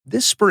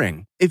This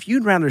spring, if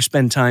you'd rather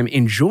spend time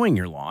enjoying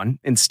your lawn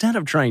instead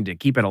of trying to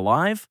keep it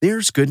alive,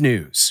 there's good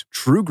news.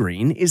 True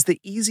Green is the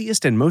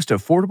easiest and most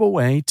affordable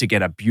way to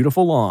get a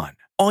beautiful lawn.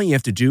 All you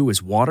have to do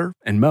is water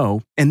and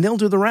mow, and they'll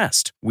do the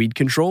rest. Weed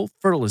control,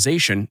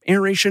 fertilization,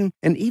 aeration,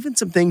 and even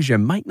some things you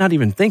might not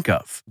even think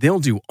of. They'll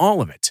do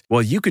all of it,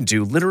 while you can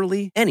do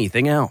literally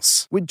anything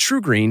else. With True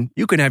Green,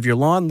 you can have your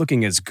lawn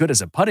looking as good as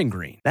a putting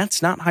green.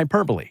 That's not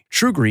hyperbole.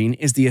 True Green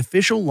is the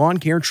official lawn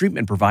care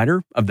treatment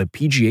provider of the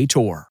PGA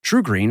Tour.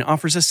 True Green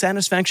offers a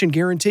satisfaction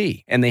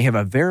guarantee, and they have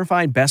a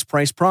verified best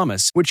price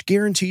promise, which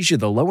guarantees you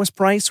the lowest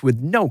price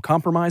with no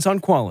compromise on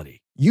quality.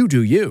 You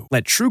do you.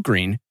 Let True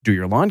Green do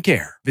your lawn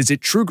care. Visit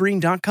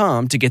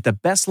truegreen.com to get the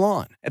best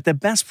lawn at the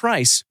best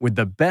price with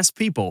the best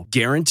people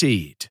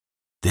guaranteed.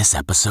 This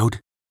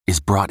episode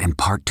is brought in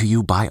part to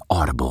you by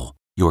Audible,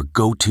 your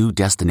go-to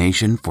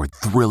destination for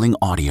thrilling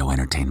audio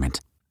entertainment.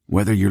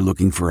 Whether you're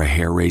looking for a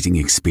hair-raising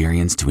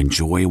experience to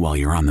enjoy while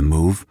you're on the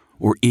move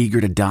or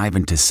eager to dive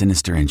into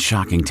sinister and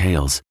shocking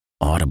tales,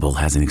 Audible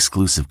has an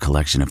exclusive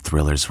collection of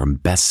thrillers from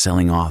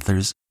best-selling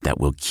authors that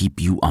will keep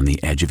you on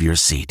the edge of your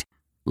seat.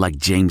 Like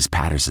James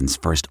Patterson's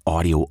first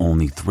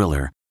audio-only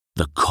thriller,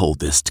 The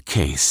Coldest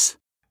Case.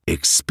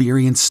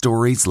 Experience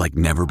stories like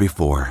never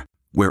before,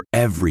 where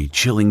every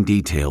chilling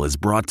detail is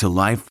brought to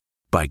life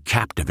by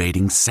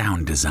captivating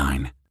sound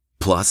design.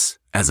 Plus,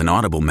 as an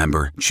Audible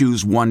member,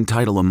 choose one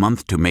title a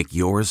month to make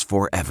yours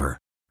forever.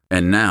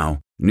 And now,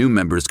 new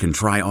members can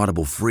try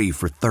Audible free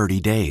for 30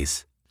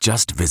 days.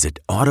 Just visit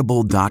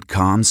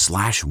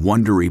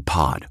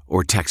audible.com/WonderyPod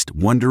or text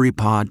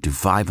WonderyPod to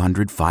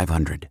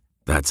 500-500.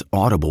 That's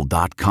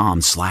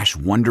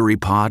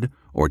audible.com/WonderyPod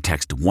or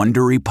text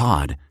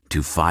WonderyPod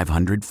to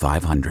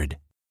 500-500.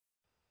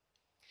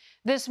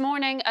 This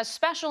morning, a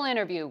special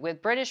interview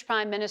with British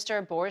Prime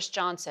Minister Boris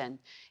Johnson.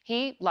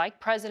 He, like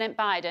President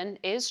Biden,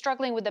 is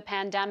struggling with the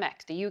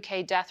pandemic. The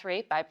UK death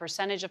rate by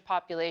percentage of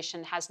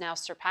population has now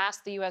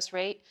surpassed the US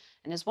rate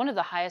and is one of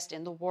the highest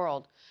in the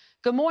world.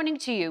 Good morning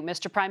to you,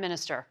 Mr. Prime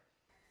Minister.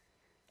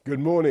 Good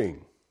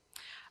morning.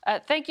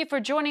 Thank you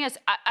for joining us.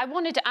 I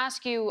wanted to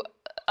ask you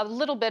a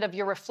little bit of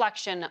your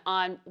reflection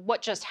on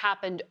what just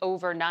happened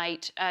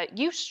overnight.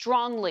 You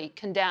strongly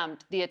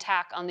condemned the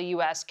attack on the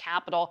U.S.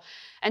 Capitol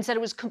and said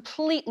it was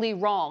completely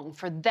wrong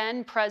for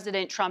then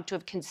President Trump to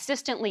have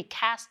consistently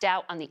cast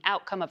doubt on the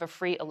outcome of a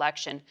free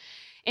election.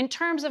 In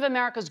terms of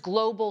America's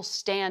global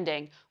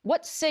standing,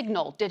 what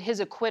signal did his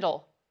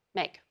acquittal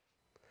make?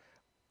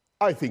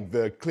 I think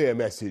the clear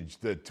message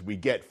that we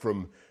get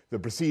from the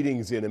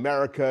proceedings in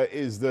America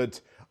is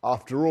that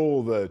after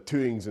all the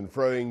toings and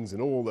froings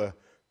and all the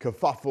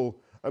kerfuffle,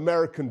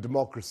 American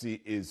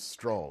democracy is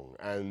strong,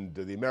 and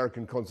the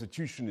American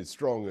Constitution is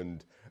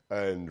strong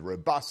and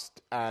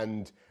robust,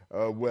 and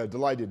we're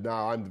delighted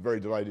now. I'm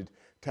very delighted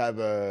to have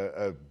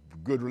a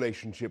good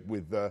relationship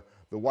with the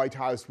White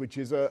House, which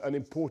is an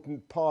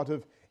important part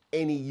of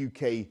any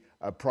UK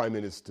Prime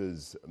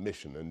Minister's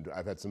mission. And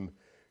I've had some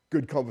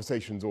good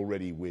conversations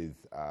already with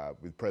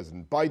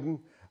President Biden,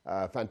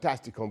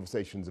 fantastic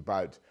conversations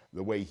about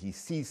the way he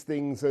sees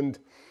things. And,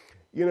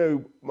 you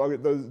know,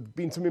 Margaret, there's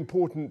been some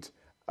important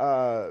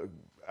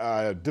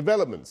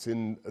developments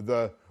in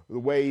the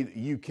way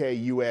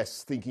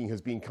UK-US thinking has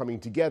been coming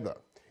together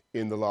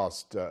in the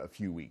last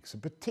few weeks,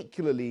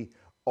 particularly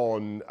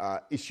on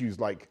issues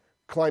like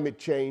climate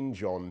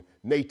change, on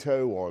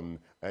NATO, on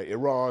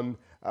Iran,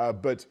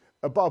 but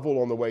above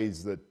all on the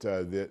ways that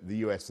the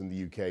US and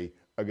the UK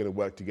are going to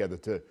work together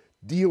to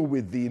deal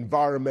with the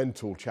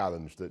environmental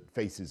challenge that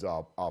faces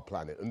our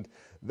planet. And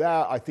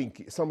there, I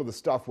think some of the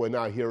stuff we're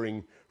now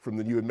hearing from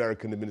the new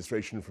American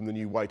administration, from the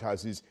new White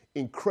House, is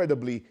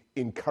incredibly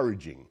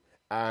encouraging.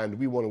 And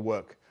we want to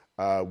work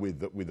with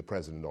the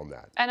president on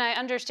that. And I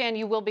understand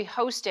you will be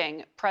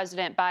hosting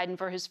President Biden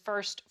for his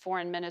first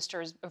foreign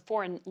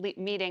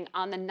meeting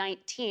on the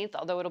 19th,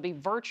 although it'll be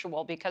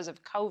virtual because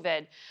of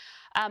COVID.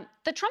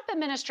 The Trump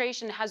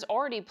administration has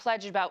already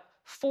pledged about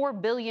 $4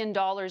 billion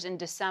in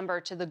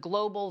December to the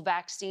Global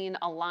Vaccine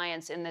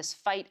Alliance in this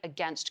fight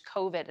against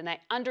COVID. And I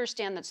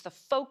understand that's the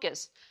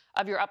focus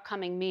of your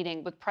upcoming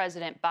meeting with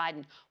President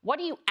Biden. What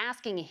are you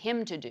asking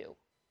him to do?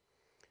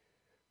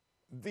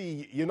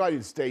 The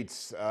United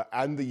States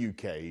and the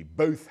UK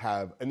both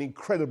have an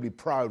incredibly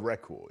proud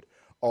record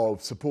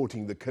of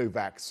supporting the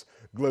COVAX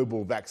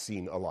Global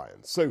Vaccine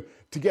Alliance. So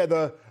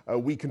together,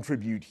 we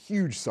contribute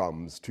huge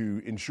sums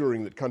to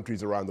ensuring that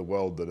countries around the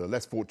world that are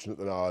less fortunate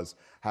than ours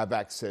have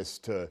access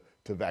to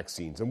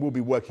vaccines. And we'll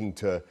be working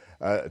to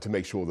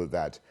make sure that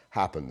that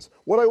happens.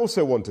 What I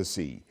also want to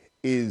see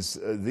is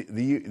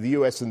the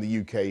US and the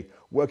UK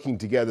working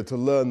together to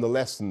learn the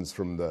lessons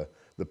from the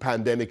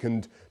pandemic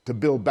and to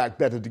build back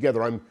better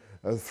together. I'm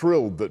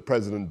thrilled that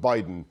President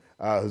Biden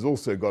has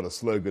also got a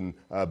slogan,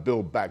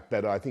 "Build Back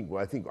Better." I think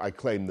I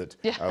claim that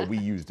we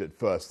used it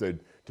first. So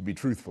to be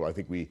truthful, I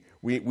think we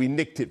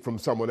nicked it from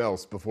someone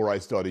else before I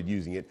started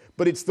using it.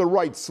 But it's the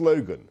right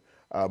slogan,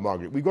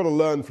 Margaret. We've got to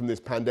learn from this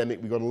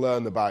pandemic. We've got to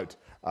learn about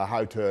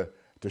how to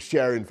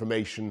share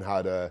information,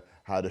 how to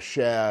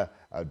share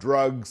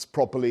drugs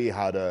properly,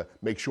 how to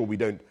make sure we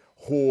don't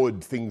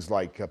hoard things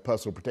like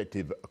personal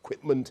protective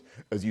equipment,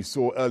 as you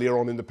saw earlier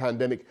on in the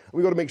pandemic.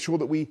 We've got to make sure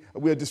that we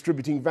are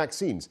distributing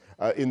vaccines.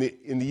 In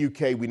the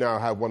UK, we now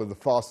have one of the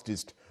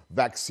fastest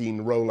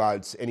vaccine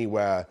rollouts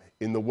anywhere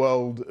in the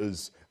world,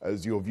 as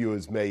your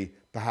viewers may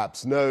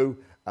perhaps know.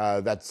 I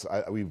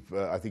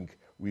think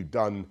we've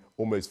done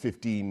almost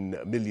 15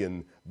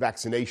 million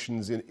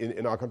vaccinations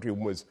in our country.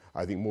 Almost,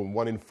 I think more than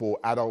 1 in 4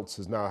 adults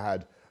has now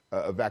had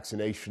a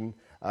vaccination.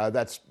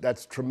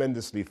 That's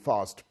tremendously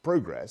fast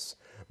progress.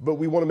 But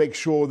we want to make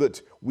sure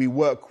that we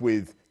work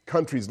with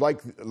countries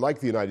like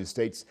the United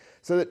States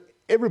so that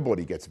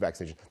everybody gets a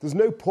vaccination. There's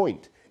no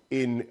point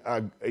in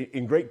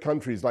great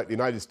countries like the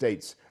United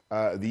States,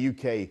 the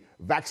UK,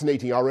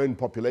 vaccinating our own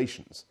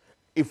populations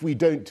if we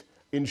don't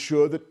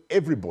ensure that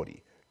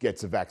everybody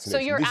gets a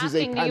vaccination. So you're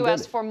asking the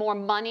U.S. for more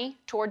money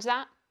towards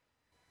that?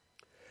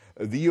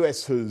 The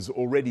US has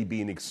already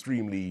been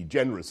extremely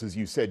generous, as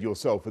you said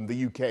yourself, and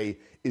the UK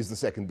is the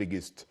second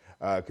biggest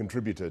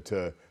contributor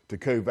to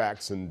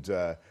COVAX and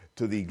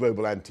to the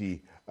global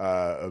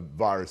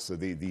anti-virus,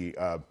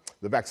 the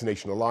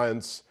Vaccination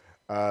Alliance,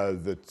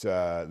 the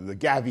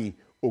Gavi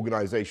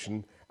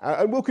organization,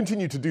 and we'll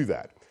continue to do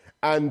that.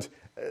 And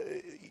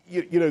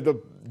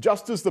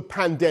just as the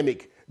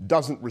pandemic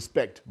doesn't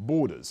respect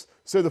borders,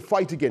 so the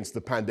fight against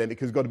the pandemic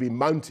has got to be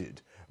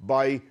mounted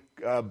by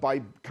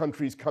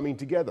countries coming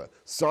together.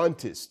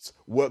 Scientists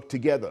work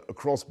together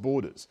across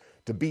borders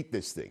to beat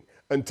this thing.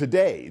 And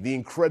today, the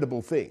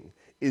incredible thing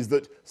is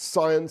that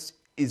science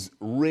is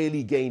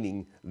really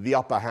gaining the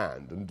upper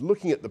hand. And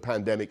looking at the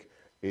pandemic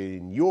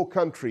in your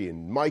country,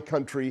 in my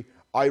country,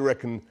 I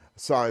reckon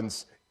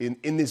science,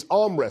 in this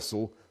arm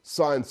wrestle,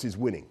 science is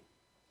winning.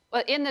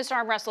 Well, in this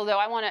arm wrestle, though,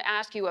 I want to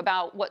ask you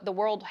about what the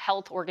World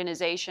Health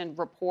Organization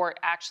report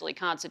actually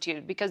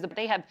constituted, because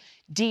they have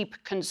deep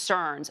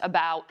concerns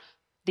about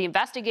the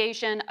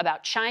investigation,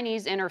 about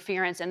Chinese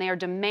interference, and they are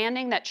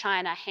demanding that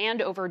China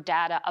hand over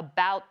data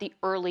about the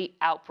early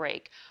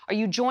outbreak. Are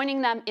you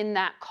joining them in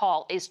that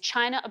call? Is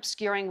China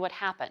obscuring what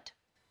happened?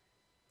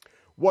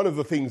 One of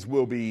the things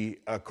we'll be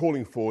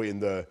calling for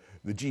in the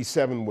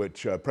G7,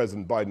 which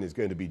President Biden is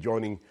going to be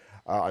joining,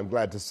 I'm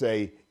glad to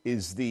say,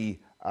 is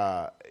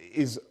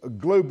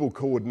global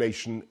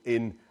coordination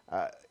in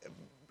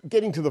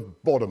getting to the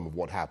bottom of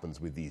what happens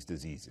with these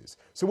diseases.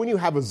 So when you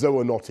have a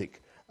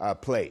zoonotic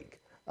plague,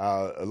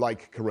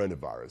 like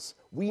coronavirus,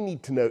 we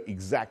need to know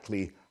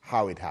exactly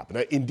how it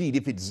happened. Indeed,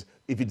 if it's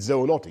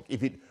zoonotic,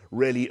 if it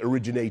really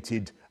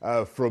originated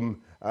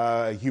from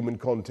human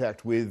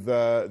contact with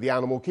the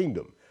animal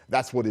kingdom.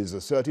 That's what is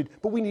asserted,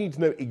 but we need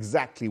to know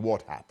exactly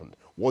what happened.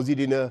 Was it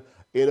in a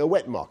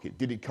wet market?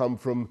 Did it come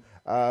from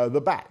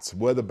the bats?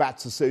 Were the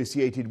bats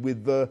associated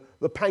with the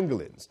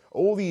pangolins?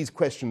 All these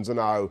questions are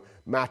now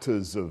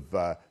matters of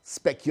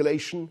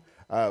speculation.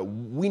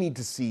 We need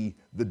to see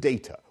the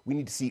data. We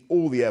need to see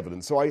all the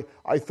evidence. So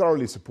I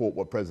thoroughly support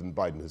what President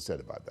Biden has said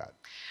about that.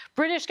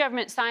 British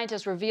government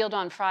scientists revealed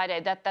on Friday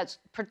that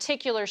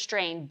particular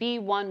strain,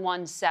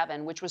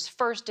 B117, which was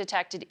first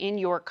detected in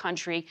your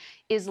country,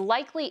 is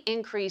likely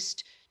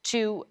increased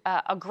to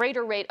a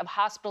greater rate of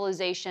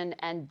hospitalization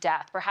and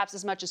death, perhaps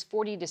as much as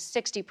 40 to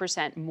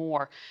 60%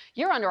 more.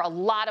 You're under a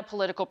lot of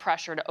political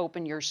pressure to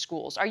open your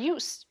schools. Are you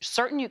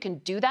certain you can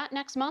do that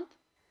next month?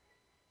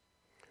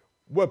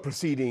 We're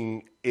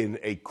proceeding in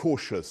a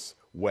cautious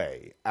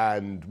way,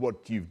 and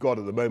what you've got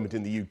at the moment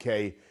in the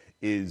UK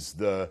is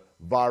the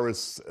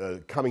virus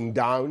coming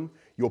down.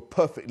 You're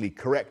perfectly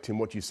correct in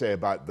what you say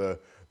about the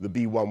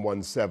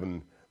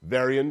B117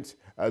 variant,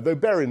 though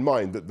bear in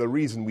mind that the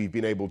reason we've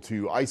been able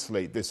to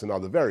isolate this and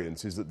other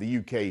variants is that the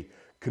UK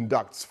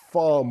conducts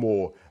far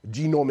more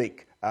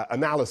genomic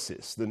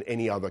analysis than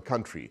any other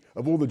country.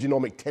 Of all the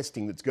genomic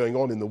testing that's going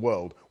on in the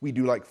world, we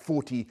do like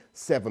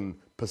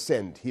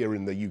 47% here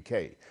in the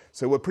UK.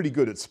 So we're pretty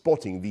good at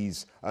spotting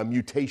these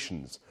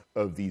mutations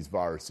of these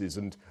viruses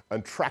and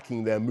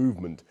tracking their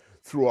movement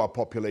through our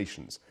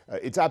populations.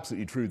 It's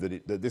absolutely true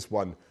that this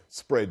one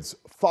spreads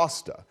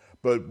faster,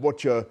 but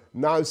what you're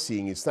now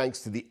seeing is, thanks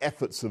to the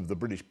efforts of the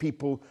British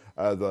people,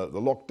 the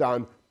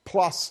lockdown,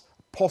 plus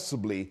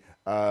possibly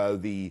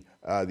the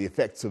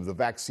effects of the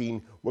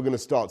vaccine, we're going to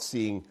start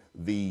seeing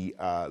the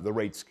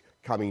rates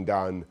coming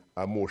down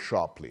more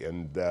sharply,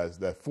 and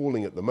they're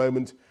falling at the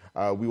moment.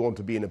 We want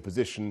to be in a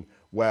position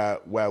where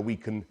we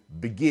can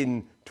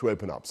begin to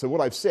open up. So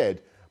what I've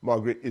said,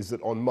 Margaret, is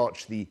that on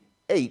March the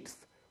 8th,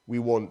 we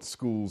want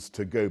schools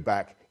to go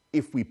back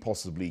if we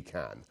possibly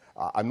can.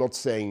 I'm not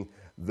saying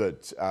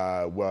that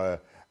we're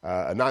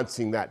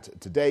announcing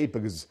that today,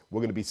 because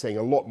we're going to be saying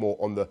a lot more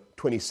on the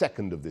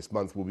 22nd of this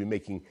month. We'll be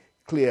making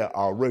clear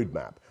our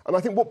roadmap. And I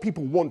think what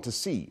people want to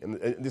see, and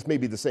this may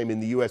be the same in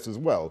the US as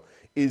well,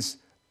 is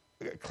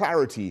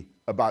clarity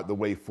about the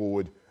way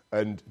forward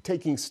and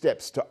taking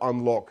steps to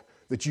unlock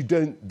that you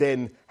don't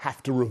then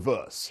have to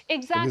reverse.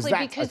 Exactly,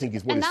 because I think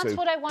is what is so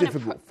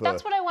difficult for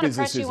that's what I want to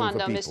press you on,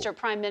 though, people. Mr.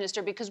 Prime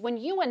Minister, because when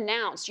you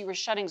announced you were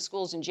shutting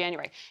schools in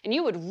January, and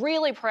you would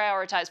really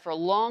prioritize for a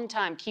long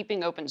time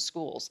keeping open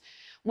schools,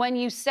 when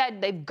you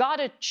said they've got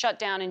to shut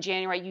down in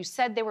January, you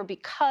said they were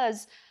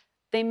because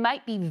they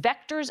might be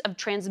vectors of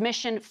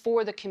transmission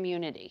for the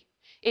community.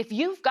 If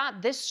you've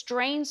got this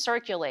strain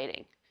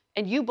circulating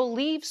and you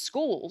believe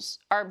schools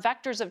are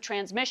vectors of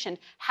transmission,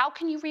 how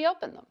can you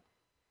reopen them?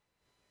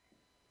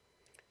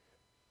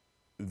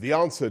 The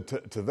answer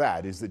to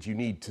that is that you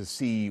need to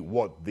see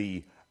what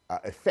the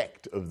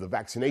effect of the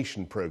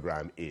vaccination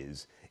program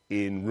is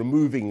in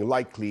removing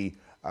likely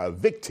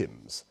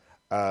victims,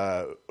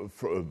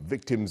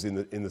 victims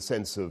in the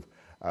sense of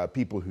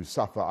people who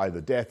suffer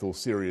either death or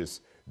serious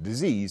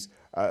disease,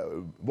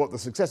 what the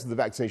success of the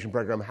vaccination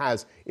program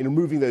has in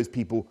removing those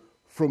people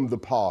from the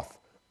path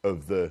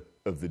of the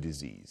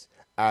disease,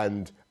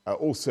 and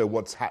also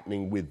what's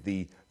happening with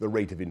the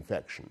rate of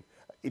infection.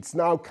 It's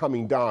now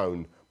coming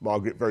down,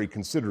 Margaret, very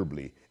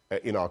considerably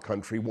in our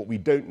country. What we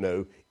don't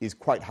know is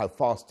quite how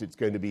fast it's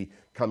going to be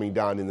coming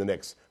down in the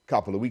next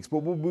couple of weeks, but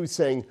we'll be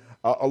saying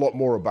a lot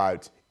more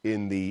about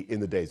in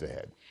the days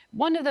ahead.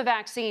 One of the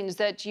vaccines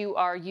that you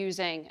are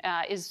using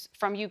is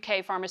from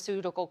UK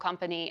pharmaceutical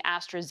company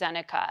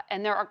AstraZeneca,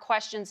 and there are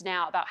questions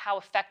now about how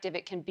effective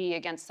it can be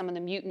against some of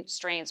the mutant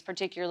strains,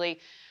 particularly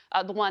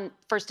the one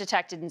first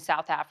detected in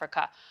South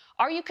Africa.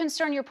 Are you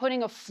concerned you're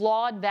putting a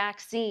flawed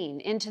vaccine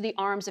into the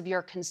arms of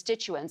your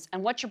constituents,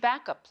 and what's your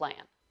backup plan?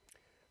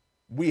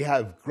 We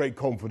have great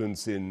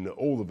confidence in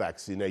all the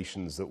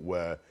vaccinations that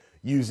we're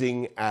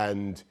using,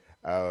 and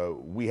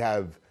we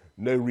have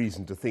no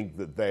reason to think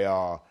that they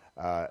are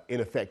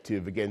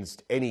ineffective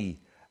against any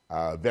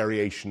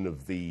variation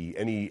of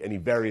any new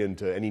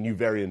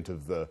variant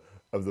of the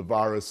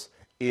virus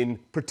in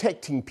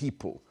protecting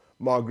people,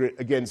 Margaret,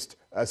 against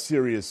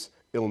serious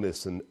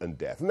illness and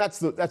death. And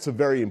that's a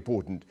very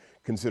important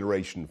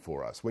consideration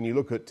for us. When you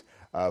look at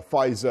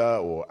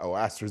Pfizer or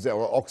AstraZeneca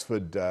or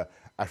Oxford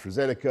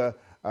AstraZeneca,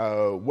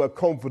 we're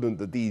confident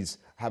that these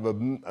have a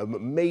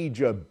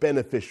major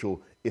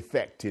beneficial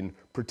effect in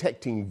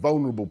protecting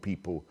vulnerable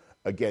people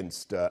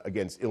against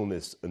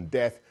illness and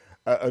death,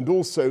 and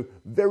also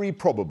very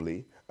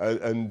probably,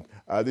 and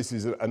this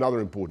is another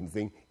important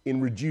thing,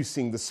 in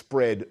reducing the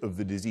spread of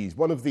the disease.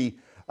 One of the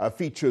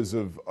features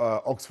of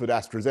Oxford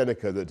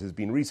AstraZeneca that has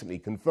been recently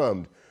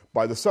confirmed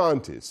by the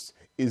scientists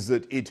is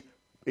that it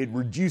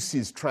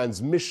reduces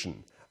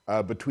transmission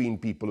between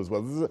people as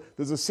well.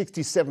 There's a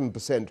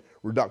 67%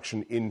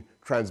 reduction in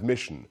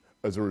transmission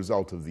as a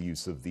result of the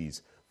use of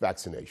these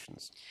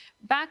vaccinations.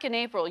 Back in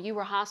April, you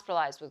were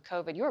hospitalized with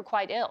COVID. You were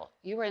quite ill.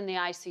 You were in the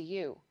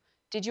ICU.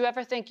 Did you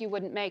ever think you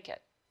wouldn't make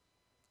it?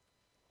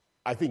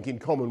 I think in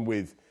common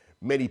with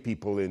many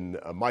people in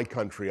my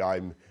country,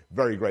 I'm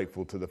very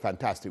grateful to the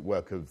fantastic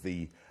work of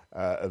the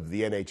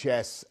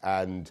NHS,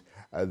 and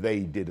they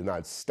did an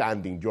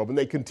outstanding job, and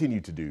they continue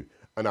to do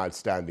an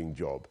outstanding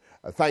job.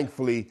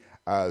 Thankfully,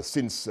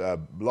 since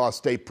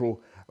last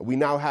April, we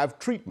now have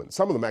treatment,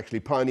 some of them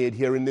actually pioneered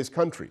here in this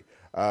country,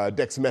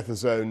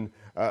 dexamethasone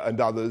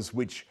and others,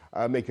 which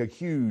make a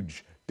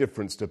huge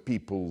difference to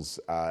people's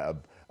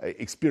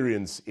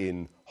experience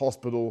in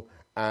hospital.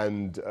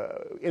 And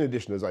in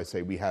addition, as I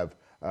say, we have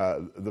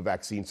the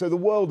vaccine. So the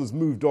world has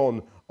moved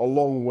on a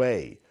long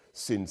way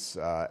since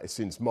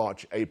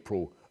March,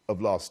 April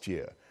of last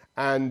year.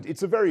 And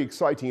it's a very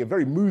exciting, a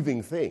very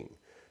moving thing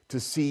to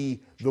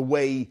see the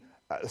way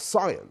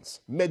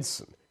science,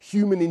 medicine,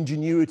 human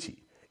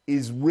ingenuity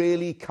is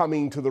really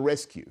coming to the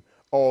rescue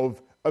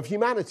of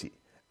humanity.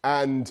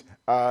 And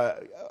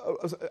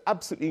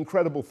absolutely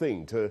incredible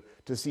thing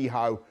to see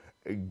how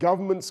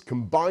governments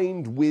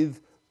combined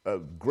with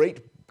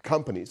great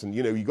companies, and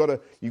you got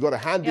to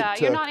hand it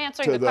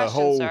to the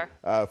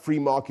whole free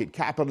market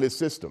capitalist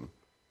system.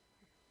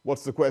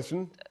 What's the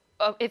question?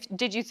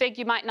 Did you think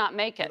you might not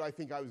make it? Did I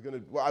think I was going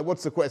to? Well,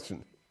 what's the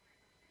question?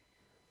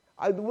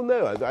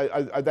 No,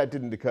 that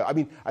didn't occur. I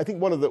mean, I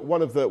think one of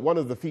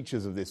the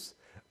features of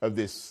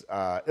this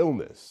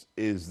illness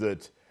is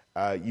that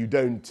you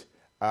don't,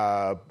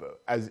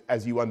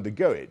 as you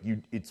undergo it,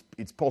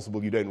 it's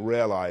possible you don't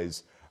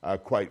realize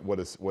quite what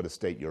a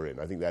state you're in.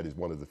 I think that is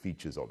one of the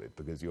features of it,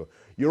 because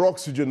your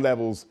oxygen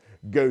levels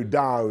go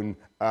down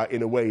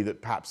in a way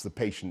that perhaps the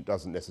patient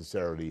doesn't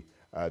necessarily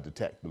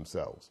detect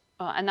themselves.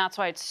 And that's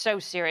why it's so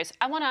serious.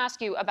 I want to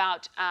ask you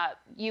about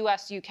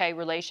U.S.-UK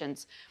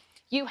relations.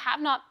 You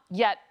have not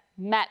yet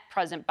met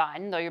President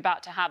Biden, though you're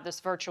about to have this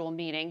virtual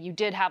meeting. You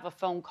did have a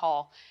phone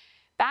call.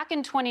 Back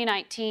in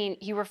 2019,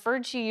 he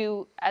referred to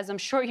you, as I'm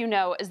sure you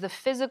know, as the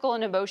physical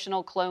and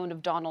emotional clone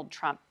of Donald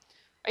Trump.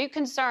 Are you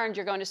concerned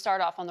you're going to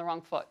start off on the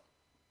wrong foot?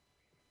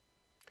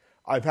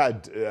 I've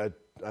had,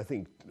 I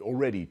think,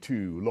 already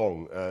 2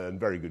 long and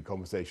very good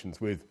conversations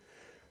with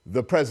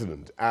the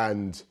president,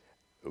 and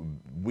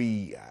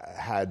we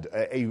had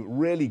a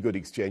really good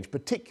exchange,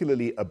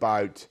 particularly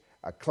about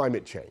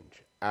climate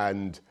change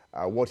and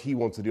what he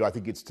wants to do. I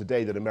think it's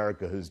today that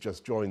America has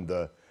just joined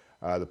the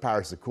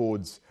Paris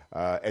Accords,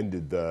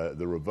 ended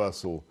the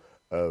reversal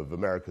of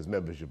America's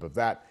membership of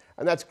that,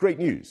 and that's great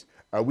news.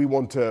 We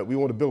want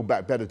to build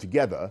back better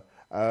together,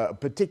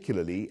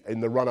 particularly in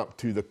the run-up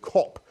to the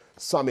COP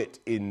summit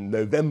in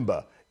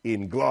November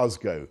in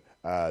Glasgow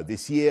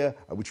this year,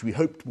 which we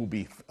hoped will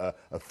be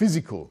a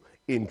physical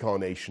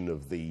incarnation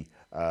of the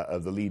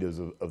of the leaders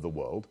of the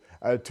world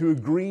to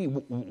agree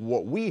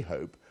what we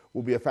hope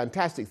will be a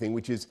fantastic thing,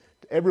 which is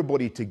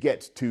everybody to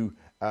get to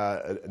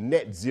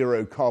net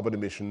zero carbon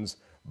emissions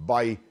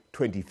by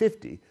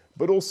 2050,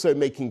 but also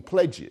making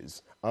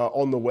pledges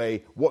on the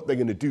way what they're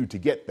going to do to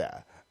get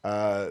there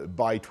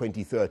by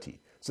 2030.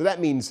 So that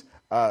means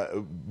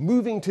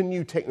moving to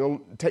new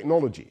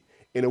technology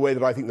in a way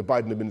that I think the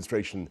Biden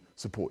administration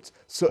supports.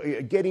 So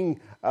getting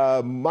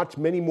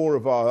many more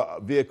of our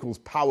vehicles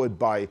powered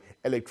by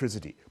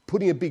electricity,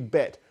 putting a big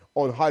bet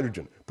on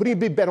hydrogen, putting a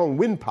big bet on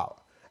wind power.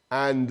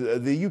 And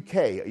the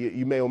UK,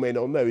 you may or may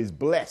not know, is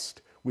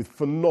blessed with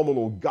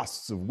phenomenal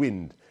gusts of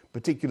wind,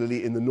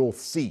 particularly in the North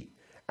Sea.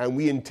 And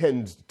we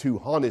intend to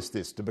harness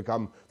this to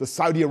become the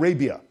Saudi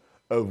Arabia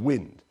of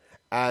wind,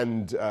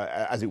 and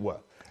as it were.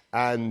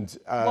 And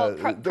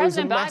there is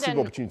a massive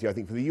opportunity, I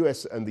think, for the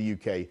US and the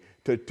UK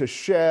to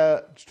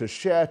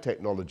share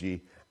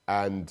technology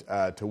and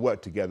to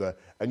work together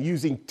and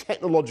using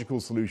technological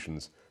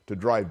solutions to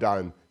drive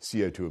down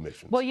CO2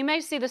 emissions. Well, you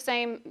may see the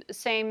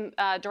same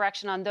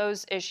direction on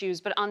those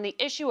issues, but on the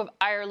issue of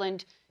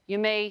Ireland, you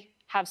may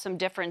have some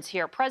difference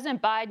here.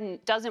 President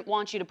Biden doesn't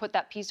want you to put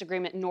that peace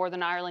agreement in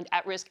Northern Ireland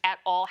at risk at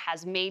all,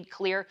 has made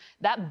clear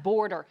that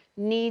border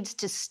needs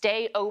to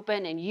stay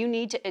open and you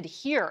need to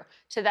adhere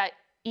to that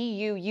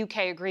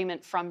EU-UK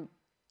agreement from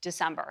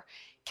December.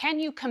 Can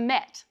you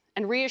commit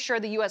and reassure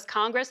the U.S.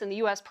 Congress and the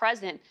U.S.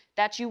 President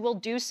that you will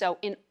do so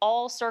in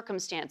all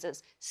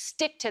circumstances?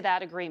 Stick to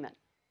that agreement.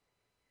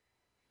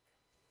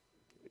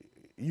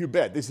 You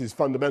bet. This is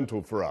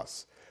fundamental for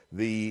us.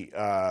 The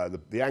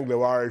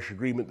Anglo-Irish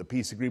agreement, the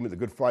peace agreement, the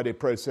Good Friday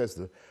process,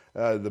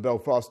 the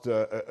Belfast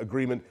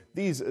agreement,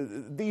 these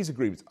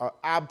agreements are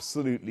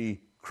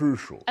absolutely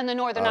crucial. And the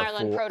Northern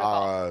Ireland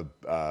Protocol.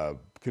 Our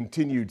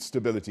continued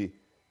stability,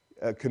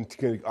 our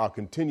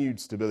continued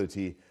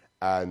stability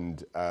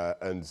and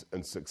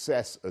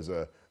success as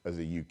a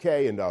UK,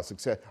 and our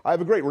success. I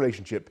have a great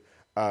relationship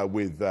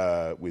with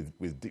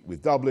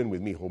Dublin,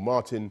 with Micheál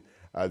Martin,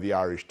 the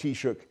Irish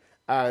Taoiseach,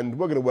 and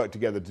we're going to work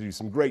together to do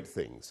some great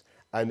things.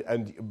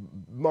 And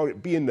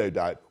Margaret, be in no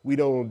doubt, we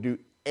don't want to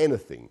do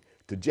anything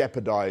to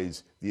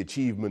jeopardize the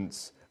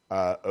achievements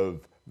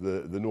of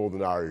the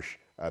Northern Irish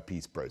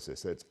peace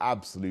process. So it's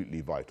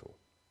absolutely vital.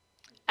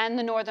 And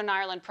the Northern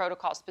Ireland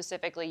Protocol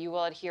specifically, you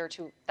will adhere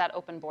to that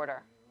open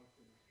border?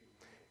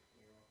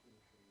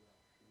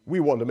 We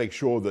want to make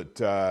sure that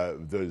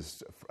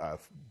there's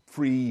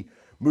free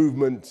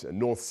movement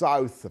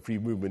north-south, free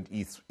movement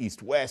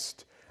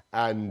east-west,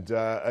 and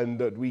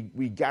that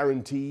we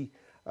guarantee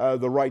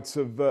the rights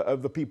of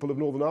the people of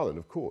Northern Ireland,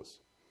 of course.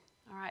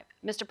 All right.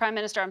 Mr. Prime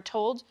Minister, I'm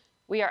told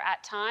we are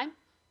at time.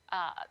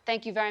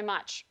 Thank you very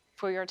much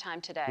for your time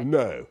today.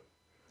 No.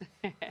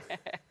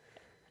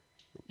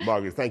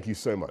 Margaret, thank you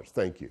so much.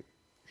 Thank you.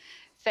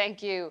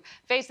 Thank you.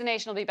 Face the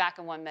Nation will be back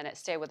in 1 minute.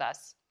 Stay with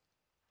us.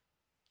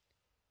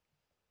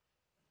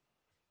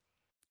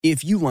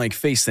 If you like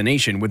Face the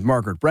Nation with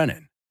Margaret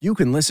Brennan, you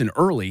can listen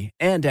early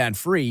and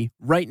ad-free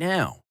right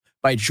now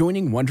by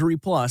joining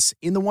Wondery Plus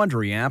in the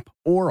Wondery app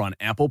or on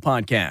Apple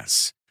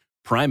Podcasts.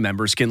 Prime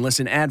members can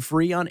listen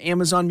ad-free on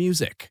Amazon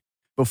Music.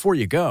 Before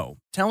you go,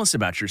 tell us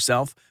about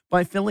yourself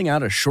by filling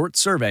out a short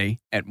survey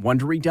at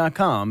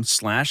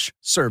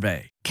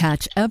Wondery.com/survey.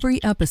 Catch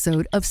every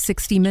episode of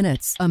 60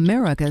 Minutes,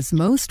 America's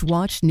most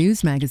watched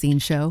news magazine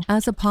show,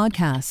 as a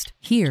podcast.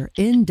 Hear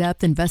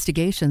in-depth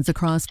investigations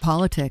across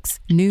politics,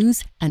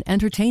 news, and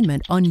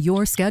entertainment on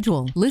your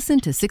schedule. Listen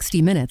to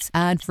 60 Minutes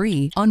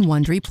ad-free on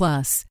Wondery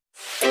Plus.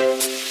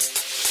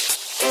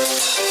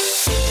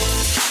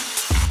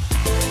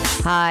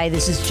 Hi,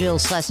 this is Jill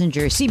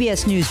Schlesinger,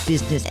 CBS News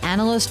business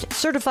analyst,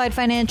 certified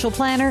financial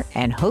planner,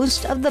 and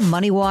host of the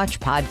Money Watch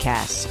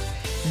podcast.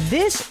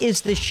 This is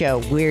the show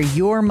where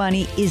your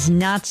money is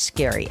not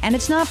scary and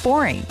it's not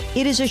boring.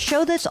 It is a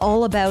show that's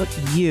all about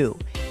you.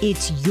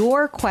 It's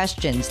your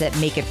questions that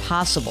make it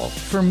possible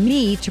for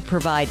me to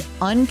provide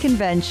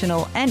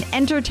unconventional and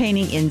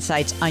entertaining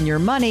insights on your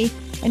money,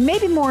 and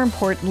maybe more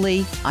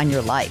importantly, on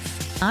your life.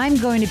 I'm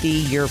going to be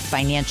your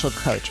financial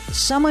coach,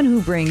 someone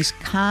who brings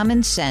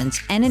common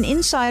sense and an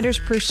insider's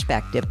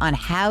perspective on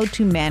how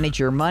to manage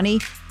your money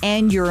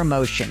and your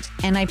emotions.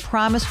 And I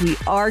promise we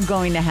are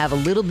going to have a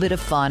little bit of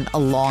fun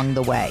along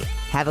the way.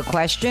 Have a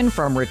question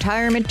from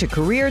retirement to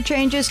career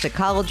changes to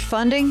college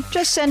funding?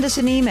 Just send us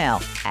an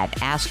email at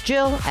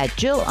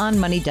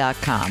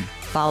askjill@jillonmoney.com.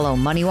 Follow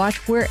Money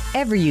Watch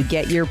wherever you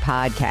get your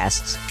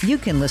podcasts. You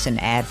can listen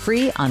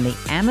ad-free on the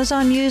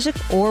Amazon Music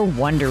or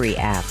Wondery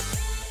app.